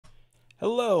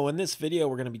Hello, in this video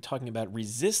we're going to be talking about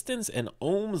resistance and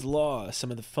Ohm's law, some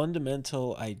of the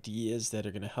fundamental ideas that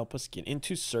are going to help us get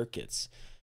into circuits.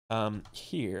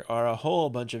 Here are a whole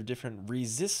bunch of different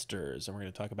resistors, and we're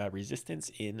going to talk about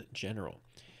resistance in general.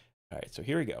 All right, so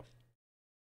here we go.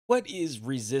 What is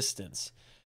resistance?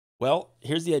 Well,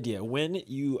 here's the idea. When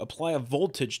you apply a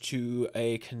voltage to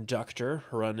a conductor,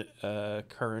 run a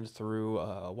current through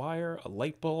a wire, a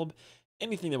light bulb,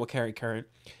 anything that will carry current,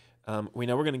 we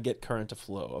know we're going to get current to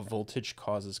flow. A voltage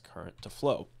causes current to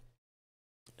flow.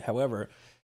 However,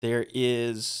 there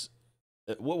is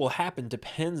what will happen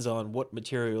depends on what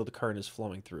material the current is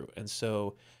flowing through. And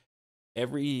so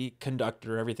every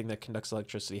conductor, everything that conducts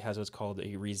electricity has what's called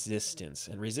a resistance.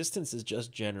 And resistance is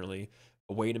just generally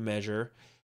a way to measure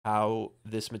how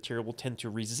this material will tend to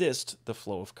resist the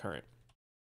flow of current.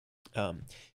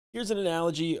 Here's an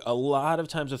analogy. A lot of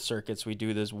times with circuits, we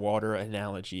do this water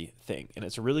analogy thing, and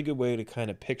it's a really good way to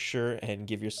kind of picture and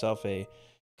give yourself a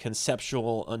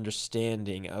conceptual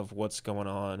understanding of what's going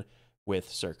on with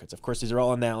circuits. Of course, these are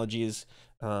all analogies.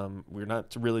 We're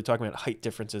not really talking about height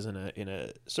differences in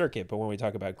a circuit, but when we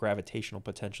talk about gravitational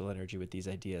potential energy with these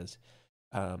ideas,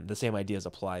 the same ideas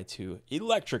apply to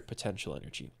electric potential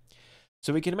energy.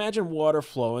 So we can imagine water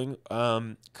flowing.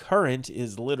 Current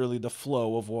is literally the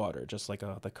flow of water, just like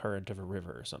the current of a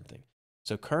river or something.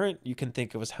 So current, you can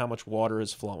think of as how much water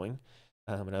is flowing.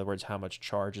 In other words, how much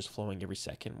charge is flowing every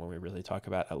second when we really talk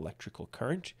about electrical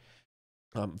current.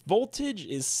 Voltage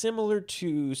is similar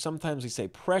to, sometimes we say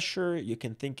pressure. You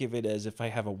can think of it as if I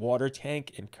have a water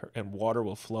tank and water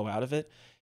will flow out of it.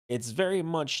 It's very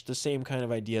much the same kind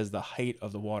of idea as the height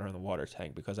of the water in the water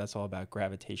tank, because that's all about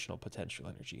gravitational potential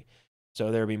energy. So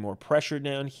there'll be more pressure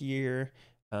down here,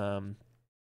 or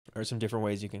some different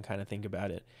ways you can kind of think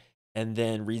about it. And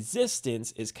then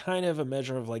resistance is kind of a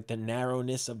measure of like the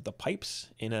narrowness of the pipes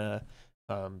in a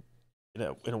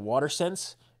water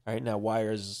sense. Right now,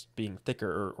 wires being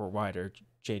thicker or wider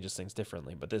changes things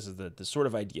differently, but this is the sort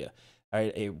of idea.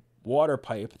 Right, a water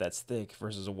pipe that's thick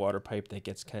versus a water pipe that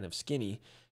gets kind of skinny,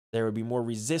 there would be more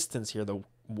resistance here. The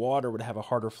water would have a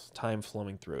harder time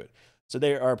flowing through it. So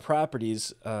there are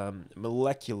properties,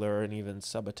 molecular and even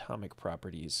subatomic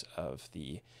properties of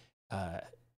the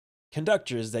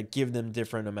conductors that give them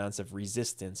different amounts of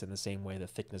resistance in the same way the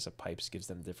thickness of pipes gives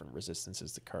them different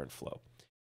resistances to current flow.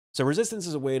 So resistance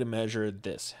is a way to measure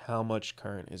this, how much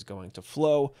current is going to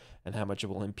flow and how much it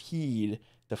will impede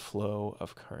the flow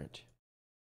of current.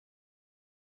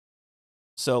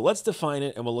 So let's define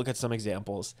it, and we'll look at some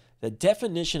examples. The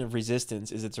definition of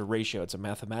resistance is it's a ratio. It's a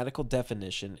mathematical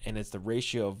definition, and it's the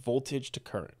ratio of voltage to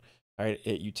current. All right,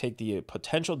 you take the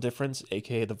potential difference,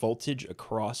 aka the voltage,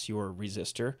 across your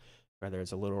resistor, whether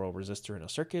it's a literal resistor in a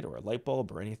circuit or a light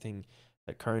bulb or anything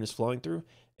that current is flowing through,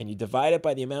 and you divide it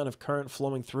by the amount of current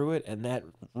flowing through it, and that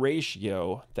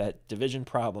ratio, that division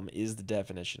problem, is the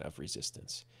definition of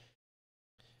resistance.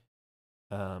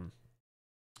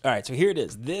 All right, so here it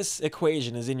is. This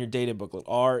equation is in your data booklet,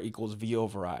 R equals V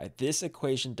over I. This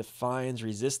equation defines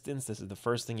resistance. This is the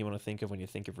first thing you want to think of when you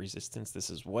think of resistance.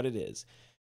 This is what it is.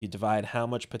 You divide how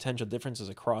much potential difference is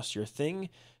across your thing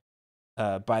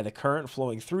by the current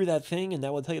flowing through that thing, and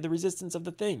that will tell you the resistance of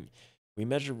the thing. We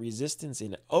measure resistance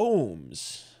in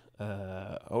ohms.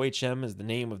 OHM is the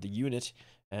name of the unit,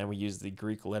 and we use the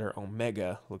Greek letter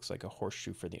omega. Looks like a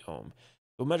horseshoe for the ohm.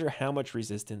 We'll measure how much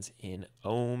resistance in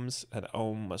ohms. An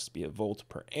ohm must be a volt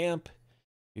per amp.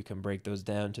 You can break those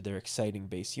down to their exciting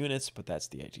base units, but that's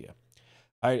the idea.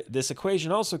 All right, this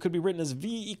equation also could be written as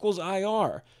V equals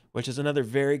IR, which is another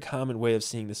very common way of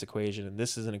seeing this equation, and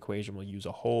this is an equation we'll use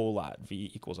a whole lot, V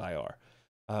equals IR.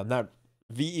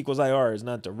 V equals IR is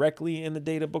not directly in the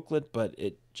data booklet, but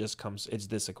it just comes, it's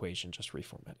this equation, just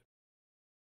reformatted.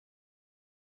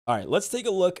 All right, let's take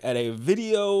a look at a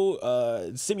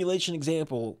video simulation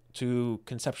example to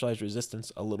conceptualize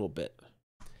resistance a little bit.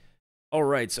 All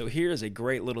right, so here's a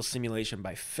great little simulation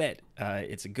by PhET.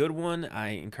 It's a good one.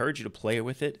 I encourage you to play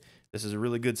with it. This is a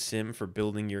really good sim for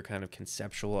building your kind of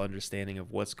conceptual understanding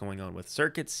of what's going on with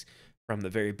circuits, from the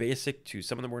very basic to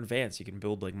some of the more advanced. You can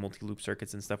build like multi-loop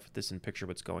circuits and stuff with this and picture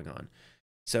what's going on.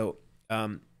 So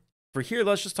for here,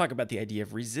 let's just talk about the idea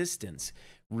of resistance.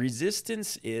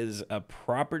 Resistance is a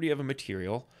property of a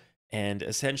material, and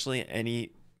essentially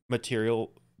any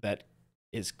material that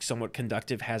is somewhat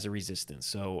conductive has a resistance.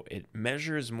 So it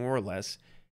measures more or less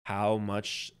how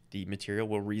much the material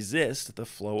will resist the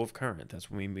flow of current. That's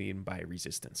what we mean by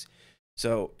resistance.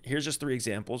 So here's just three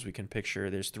examples. We can picture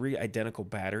there's three identical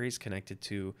batteries connected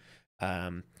to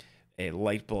a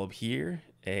light bulb here,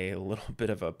 a little bit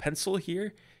of a pencil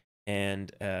here,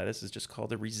 and this is just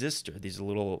called a resistor. These are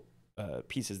little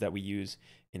pieces that we use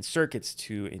in circuits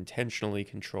to intentionally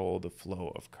control the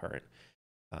flow of current.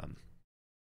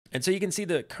 And so you can see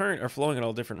the current are flowing at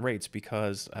all different rates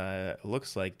because it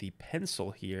looks like the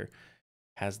pencil here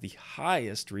has the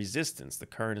highest resistance. The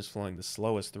current is flowing the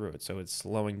slowest through it, so it's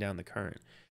slowing down the current.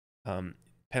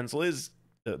 Pencil is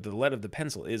the lead of the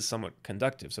pencil is somewhat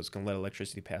conductive, so it's going to let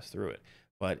electricity pass through it,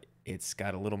 but it's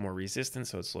got a little more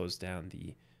resistance, so it slows down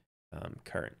the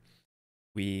current.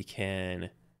 We can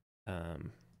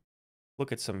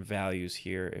look at some values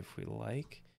here if we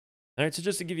like. All right, so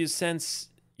just to give you a sense,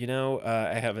 you know,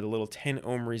 I have a little 10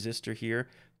 ohm resistor here.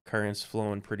 Current's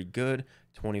flowing pretty good.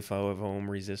 25 ohm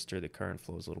resistor, the current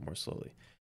flows a little more slowly.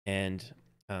 And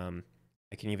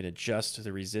I can even adjust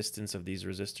the resistance of these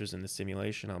resistors in the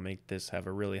simulation. I'll make this have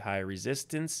a really high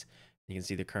resistance. You can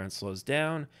see the current slows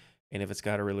down. And if it's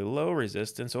got a really low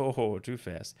resistance, oh, too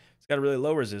fast. If it's got a really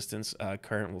low resistance,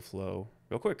 current will flow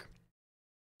real quick.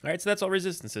 All right, so that's all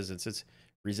resistance is. It's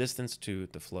resistance to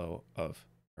the flow of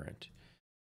current.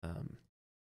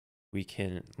 We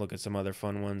can look at some other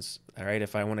fun ones. All right,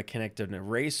 if I want to connect an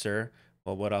eraser,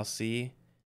 well, what I'll see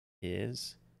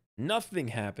is nothing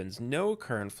happens. No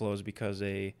current flows because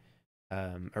a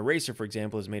eraser, for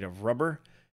example, is made of rubber,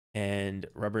 and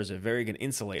rubber is a very good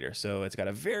insulator. So it's got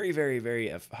a very, very,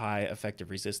 very high effective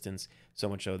resistance, so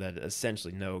much so that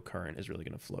essentially no current is really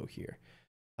going to flow here.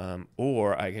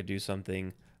 Or I could do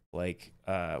something like,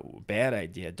 bad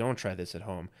idea, don't try this at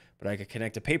home, but I could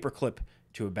connect a paper clip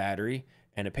to a battery,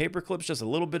 and a paper clip's just a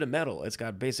little bit of metal. It's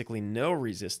got basically no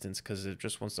resistance because it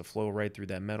just wants to flow right through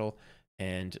that metal.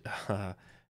 And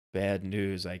bad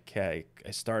news, I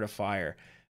start a fire.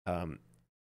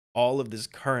 All of this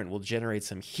current will generate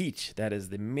some heat. That is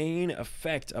the main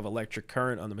effect of electric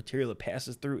current on the material it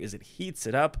passes through, is it heats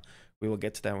it up. We will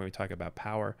get to that when we talk about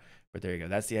power, but there you go.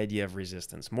 That's the idea of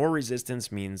resistance. More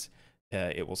resistance means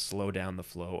it will slow down the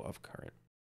flow of current.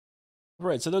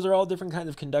 Right, so those are all different kinds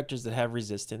of conductors that have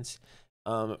resistance.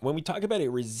 When we talk about a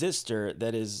resistor,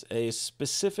 that is a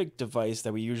specific device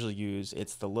that we usually use.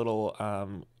 It's the little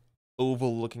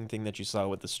oval-looking thing that you saw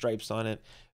with the stripes on it.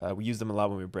 We use them a lot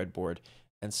when we breadboard.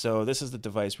 And so this is the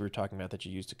device we were talking about that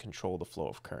you use to control the flow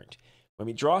of current. When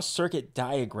we draw circuit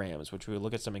diagrams, which we will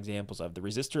look at some examples of, the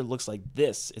resistor looks like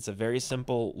this. It's a very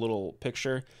simple little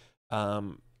picture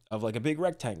of like a big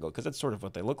rectangle, because that's sort of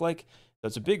what they look like. So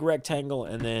it's a big rectangle,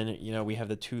 and then, you know, we have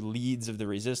the two leads of the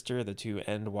resistor, the two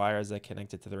end wires that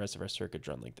connect it to the rest of our circuit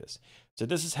drawn like this. So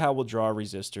this is how we'll draw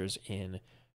resistors in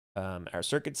our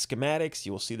circuit schematics.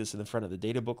 You will see this in the front of the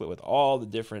data booklet with all the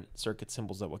different circuit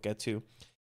symbols that we'll get to.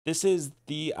 This is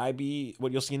the IB,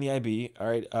 what you'll see in the IB. All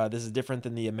right, this is different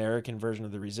than the American version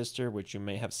of the resistor, which you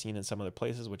may have seen in some other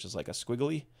places, which is like a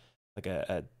squiggly, like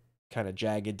a kind of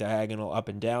jagged diagonal up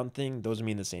and down thing. Those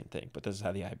mean the same thing, but this is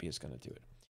how the IB is going to do it.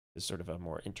 It's sort of a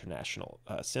more international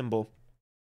symbol.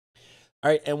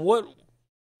 All right, and what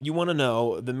you want to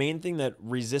know, the main thing that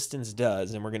resistance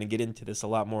does, and we're going to get into this a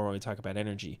lot more when we talk about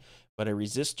energy, but a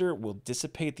resistor will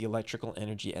dissipate the electrical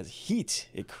energy as heat.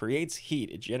 It creates heat.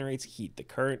 It generates heat. The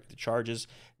current, the charges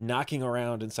knocking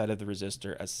around inside of the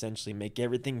resistor essentially make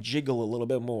everything jiggle a little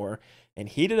bit more and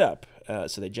heat it up.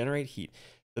 So they generate heat.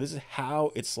 So this is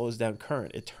how it slows down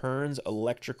current. It turns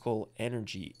electrical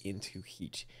energy into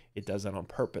heat. It does that on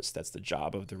purpose. That's the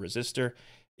job of the resistor,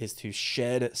 is to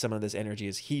shed some of this energy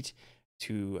as heat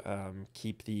to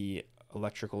keep the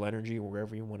electrical energy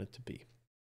wherever you want it to be.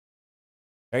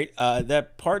 Right?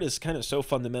 That part is kind of so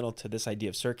fundamental to this idea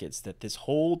of circuits that this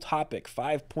whole topic,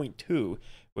 5.2,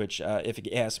 which if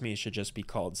you ask me, should just be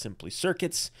called simply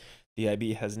circuits. The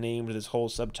IB has named this whole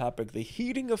subtopic the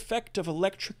heating effect of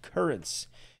electric currents,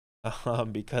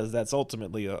 because that's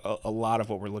ultimately a lot of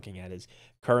what we're looking at, is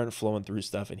current flowing through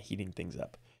stuff and heating things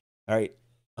up. All right,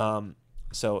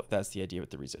 so that's the idea with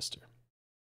the resistor.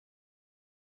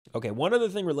 Okay, one other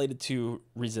thing related to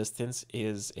resistance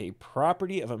is a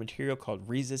property of a material called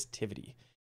resistivity.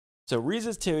 So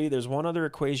resistivity, there's one other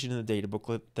equation in the data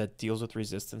booklet that deals with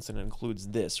resistance, and it includes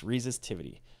this,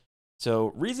 resistivity.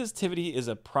 So resistivity is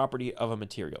a property of a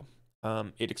material.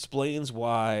 It explains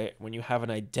why when you have an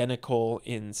identical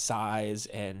in size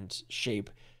and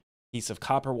shape piece of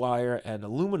copper wire and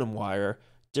aluminum wire,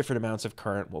 different amounts of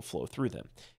current will flow through them.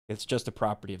 It's just a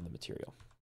property of the material.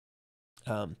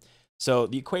 So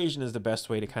the equation is the best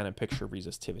way to kind of picture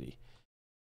resistivity.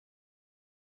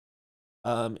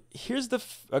 Here's the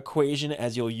equation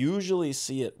as you'll usually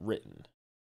see it written.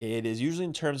 It is usually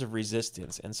in terms of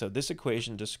resistance, and so this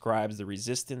equation describes the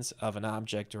resistance of an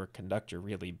object or a conductor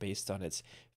really based on its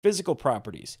physical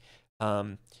properties.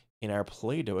 In our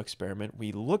Play-Doh experiment,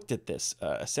 we looked at this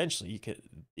essentially,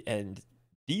 and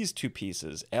these two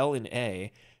pieces, L and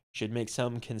A, should make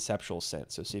some conceptual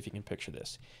sense. So see if you can picture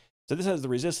this. So this says the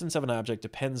resistance of an object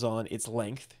depends on its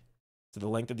length, so the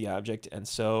length of the object, and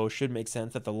so should make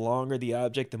sense that the longer the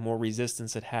object, the more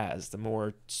resistance it has, the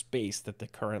more space that the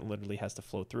current literally has to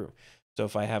flow through. So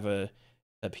if I have a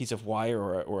piece of wire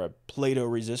or a Plato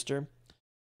resistor,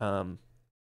 and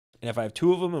if I have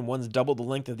two of them and one's double the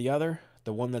length of the other,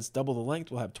 the one that's double the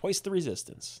length will have twice the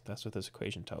resistance. That's what this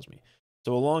equation tells me.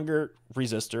 So a longer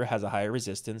resistor has a higher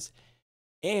resistance,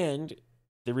 and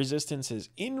the resistance is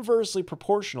inversely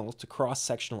proportional to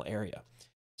cross-sectional area.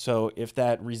 So if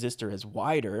that resistor is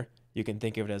wider, you can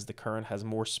think of it as the current has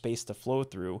more space to flow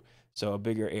through, so a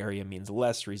bigger area means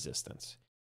less resistance.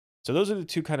 So those are the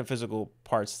two kind of physical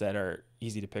parts that are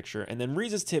easy to picture. And then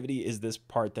resistivity is this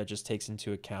part that just takes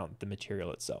into account the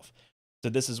material itself. So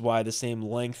this is why the same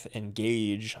length and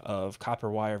gauge of copper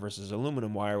wire versus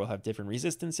aluminum wire will have different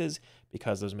resistances,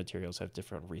 because those materials have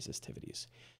different resistivities.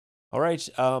 All right,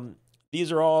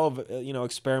 these are all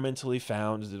experimentally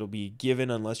found. It'll be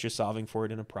given unless you're solving for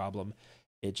it in a problem.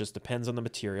 It just depends on the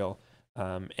material.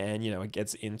 And it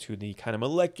gets into the kind of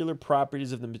molecular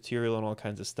properties of the material and all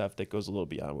kinds of stuff that goes a little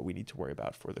beyond what we need to worry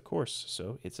about for the course.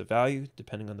 So it's a value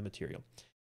depending on the material.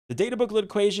 The data booklet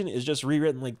equation is just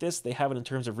rewritten like this. They have it in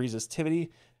terms of resistivity.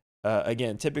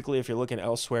 Again, typically if you're looking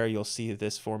elsewhere, you'll see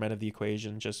this format of the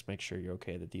equation. Just make sure you're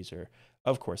okay that these are,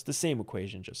 of course, the same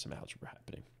equation, just some algebra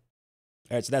happening.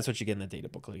 All right, so that's what you get in the data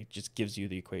booklet. It just gives you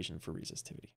the equation for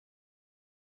resistivity.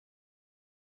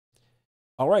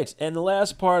 All right, and the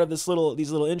last part of these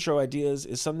little intro ideas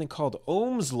is something called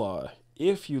Ohm's law.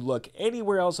 If you look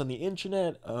anywhere else on the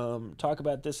internet, talk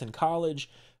about this in college,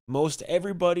 most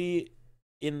everybody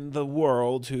in the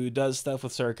world who does stuff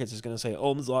with circuits is going to say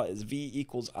Ohm's law is V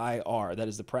equals IR. That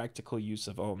is the practical use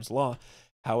of Ohm's law.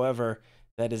 However,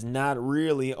 that is not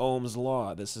really Ohm's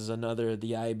law. This is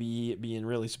the IB being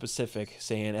really specific,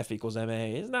 saying F equals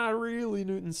MA is not really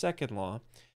Newton's second law.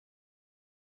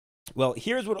 Well,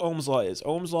 here's what Ohm's law is.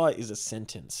 Ohm's law is a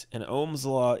sentence, and Ohm's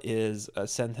law is a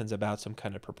sentence about some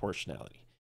kind of proportionality.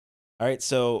 All right,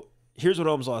 so here's what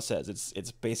Ohm's law says.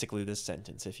 It's basically this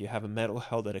sentence. If you have a metal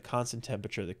held at a constant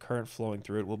temperature, the current flowing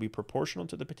through it will be proportional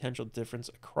to the potential difference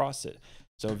across it.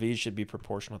 So V should be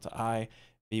proportional to I.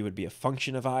 V would be a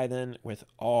function of I then, with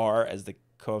R as the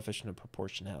coefficient of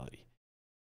proportionality.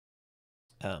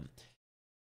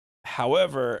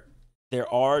 However,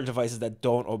 there are devices that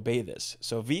don't obey this.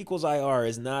 So V equals IR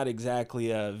is not exactly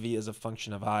V as a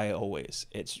function of I always.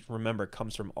 Remember, it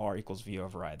comes from R equals V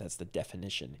over I. That's the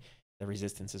definition. The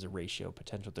resistance is a ratio,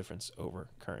 potential difference over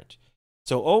current.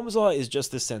 So Ohm's law is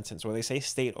just this sentence. When they say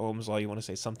state Ohm's law, you want to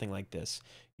say something like this.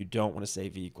 You don't want to say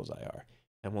V equals IR.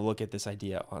 And we'll look at this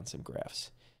idea on some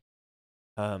graphs.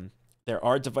 There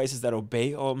are devices that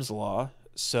obey Ohm's law,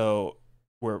 so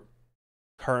where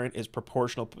current is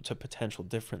proportional to potential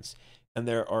difference. And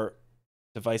there are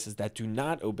devices that do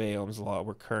not obey Ohm's law,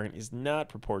 where current is not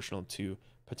proportional to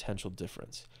potential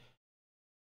difference.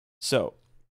 So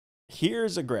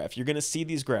here's a graph. You're going to see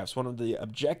these graphs. One of the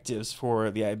objectives for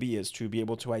the IB is to be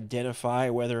able to identify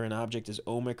whether an object is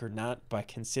ohmic or not by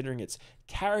considering its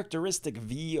characteristic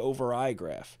V over I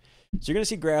graph. So you're going to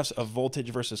see graphs of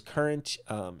voltage versus current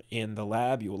in the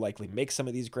lab. You will likely make some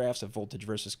of these graphs of voltage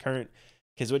versus current,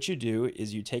 because what you do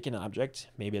is you take an object,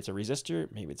 maybe it's a resistor,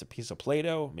 maybe it's a piece of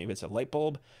Play-Doh, maybe it's a light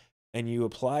bulb, and you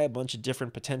apply a bunch of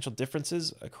different potential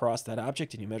differences across that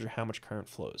object, and you measure how much current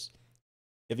flows.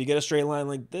 If you get a straight line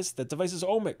like this, that device is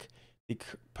ohmic. The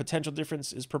potential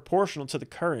difference is proportional to the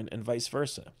current and vice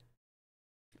versa.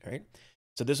 All right?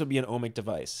 So this would be an ohmic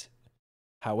device.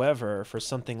 However, for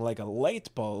something like a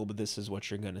light bulb, this is what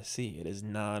you're going to see. It is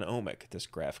non-ohmic. This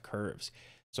graph curves.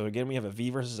 So again, we have a V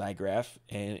versus I graph,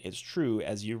 and it's true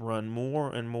as you run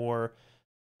more and more,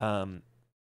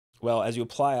 as you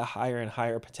apply a higher and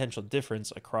higher potential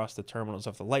difference across the terminals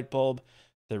of the light bulb,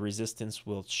 the resistance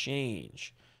will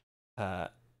change.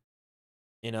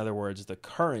 In other words, the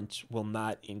current will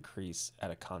not increase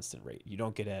at a constant rate. You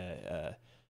don't get a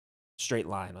straight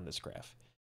line on this graph.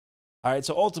 All right,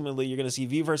 so ultimately, you're going to see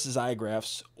V versus I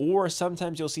graphs, or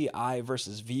sometimes you'll see I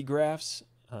versus V graphs.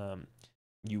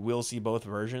 You will see both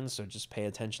versions, so just pay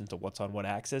attention to what's on what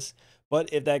axis.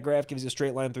 But if that graph gives you a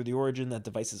straight line through the origin, that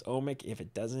device is ohmic. If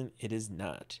it doesn't, it is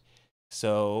not.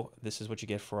 So this is what you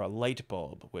get for a light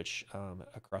bulb, which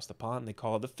across the pond, they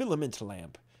call the filament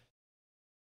lamp.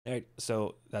 All right,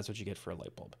 so that's what you get for a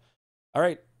light bulb. All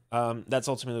right, that's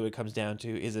ultimately what it comes down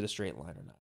to. Is it a straight line or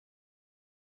not?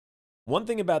 One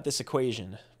thing about this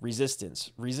equation,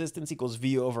 resistance equals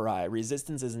V over I.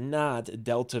 Resistance is not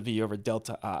delta V over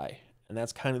delta I. And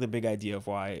that's kind of the big idea of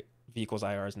why V equals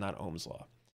IR is not Ohm's law.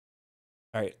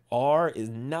 All right, R is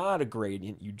not a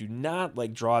gradient. You do not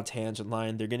like draw a tangent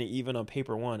line. They're going to even on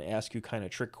paper one ask you kind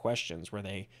of trick questions where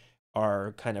they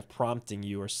are kind of prompting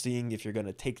you or seeing if you're going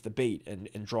to take the bait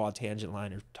and draw a tangent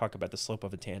line or talk about the slope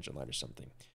of a tangent line or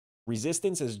something.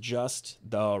 Resistance is just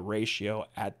the ratio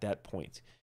at that point.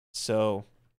 So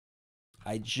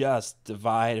I just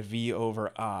divide V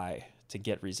over I to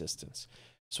get resistance.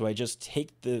 So I just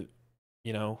take the,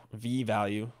 V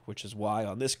value, which is Y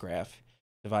on this graph,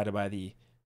 divided by the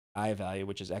I value,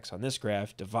 which is X on this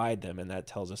graph, divide them, and that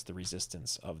tells us the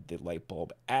resistance of the light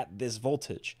bulb at this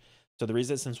voltage. So the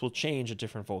resistance will change at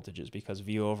different voltages because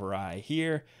V over I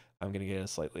here, I'm going to get a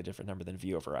slightly different number than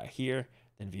V over I here,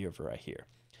 than V over I here.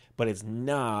 But it's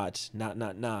not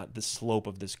the slope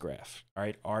of this graph. All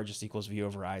right, R just equals V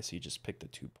over I, so you just pick the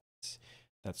 2 points.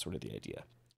 That's sort of the idea.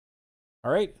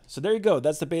 All right, so there you go.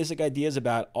 That's the basic ideas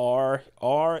about R.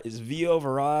 R is V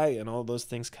over I, and all those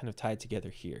things kind of tied together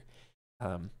here.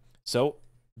 So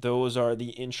those are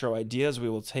the intro ideas we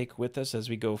will take with us as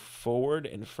we go forward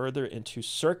and further into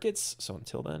circuits. So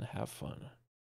until then, have fun.